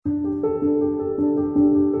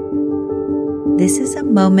This is a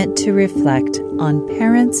moment to reflect on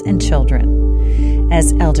parents and children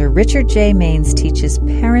as Elder Richard J. Maynes teaches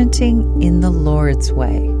parenting in the Lord's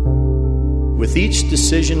way. With each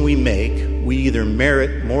decision we make, we either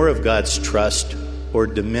merit more of God's trust or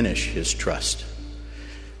diminish His trust.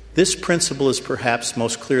 This principle is perhaps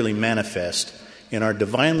most clearly manifest in our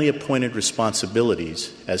divinely appointed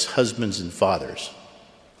responsibilities as husbands and fathers.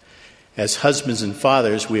 As husbands and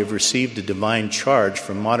fathers, we have received a divine charge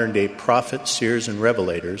from modern-day prophets, seers, and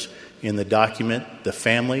revelators in the document, The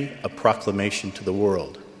Family, A Proclamation to the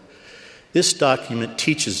World. This document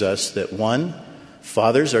teaches us that 1,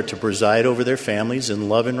 fathers are to preside over their families in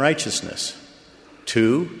love and righteousness.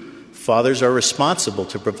 2, fathers are responsible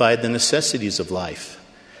to provide the necessities of life.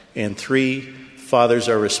 And 3, fathers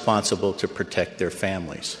are responsible to protect their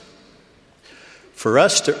families. For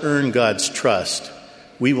us to earn God's trust,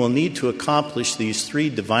 we will need to accomplish these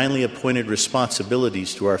 3 divinely appointed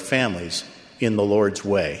responsibilities to our families in the Lord's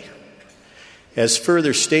way. As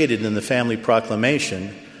further stated in the Family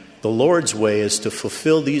Proclamation, the Lord's way is to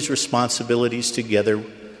fulfill these responsibilities together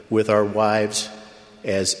with our wives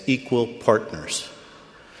as equal partners.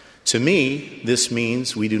 To me, this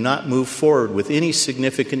means we do not move forward with any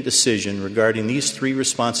significant decision regarding these 3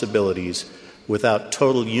 responsibilities without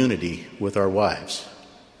total unity with our wives.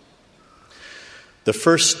 The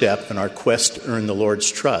first step in our quest to earn the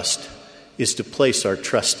Lord's trust is to place our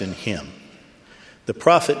trust in Him. The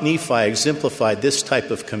prophet Nephi exemplified this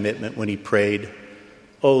type of commitment when he prayed,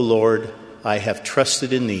 "O Lord, I have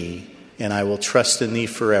trusted in Thee, and I will trust in Thee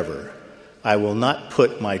forever. I will not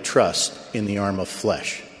put my trust in the arm of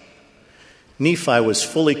flesh." Nephi was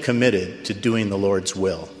fully committed to doing the Lord's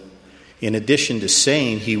will. In addition to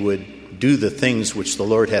saying he would do the things which the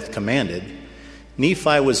Lord hath commanded,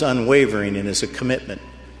 Nephi was unwavering in his commitment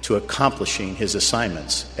to accomplishing his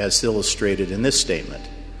assignments, as illustrated in this statement.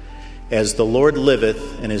 "As the Lord liveth,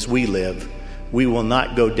 and as we live, we will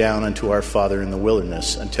not go down unto our Father in the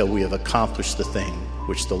wilderness until we have accomplished the thing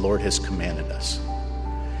which the Lord has commanded us."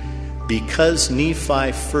 Because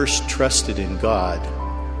Nephi first trusted in God,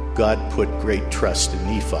 God put great trust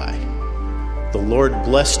in Nephi. The Lord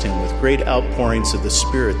blessed him with great outpourings of the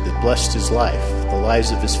Spirit that blessed his life, the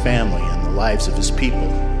lives of his family, and the lives of his people.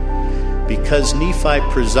 Because Nephi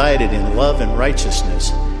presided in love and righteousness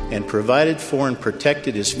and provided for and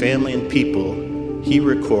protected his family and people, he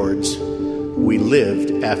records, "We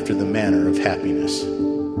lived after the manner of happiness."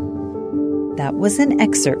 That was an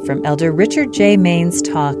excerpt from Elder Richard J. Maynes'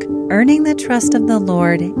 talk, Earning the Trust of the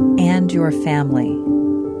Lord and Your Family.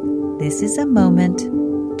 This is a moment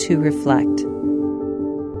to reflect.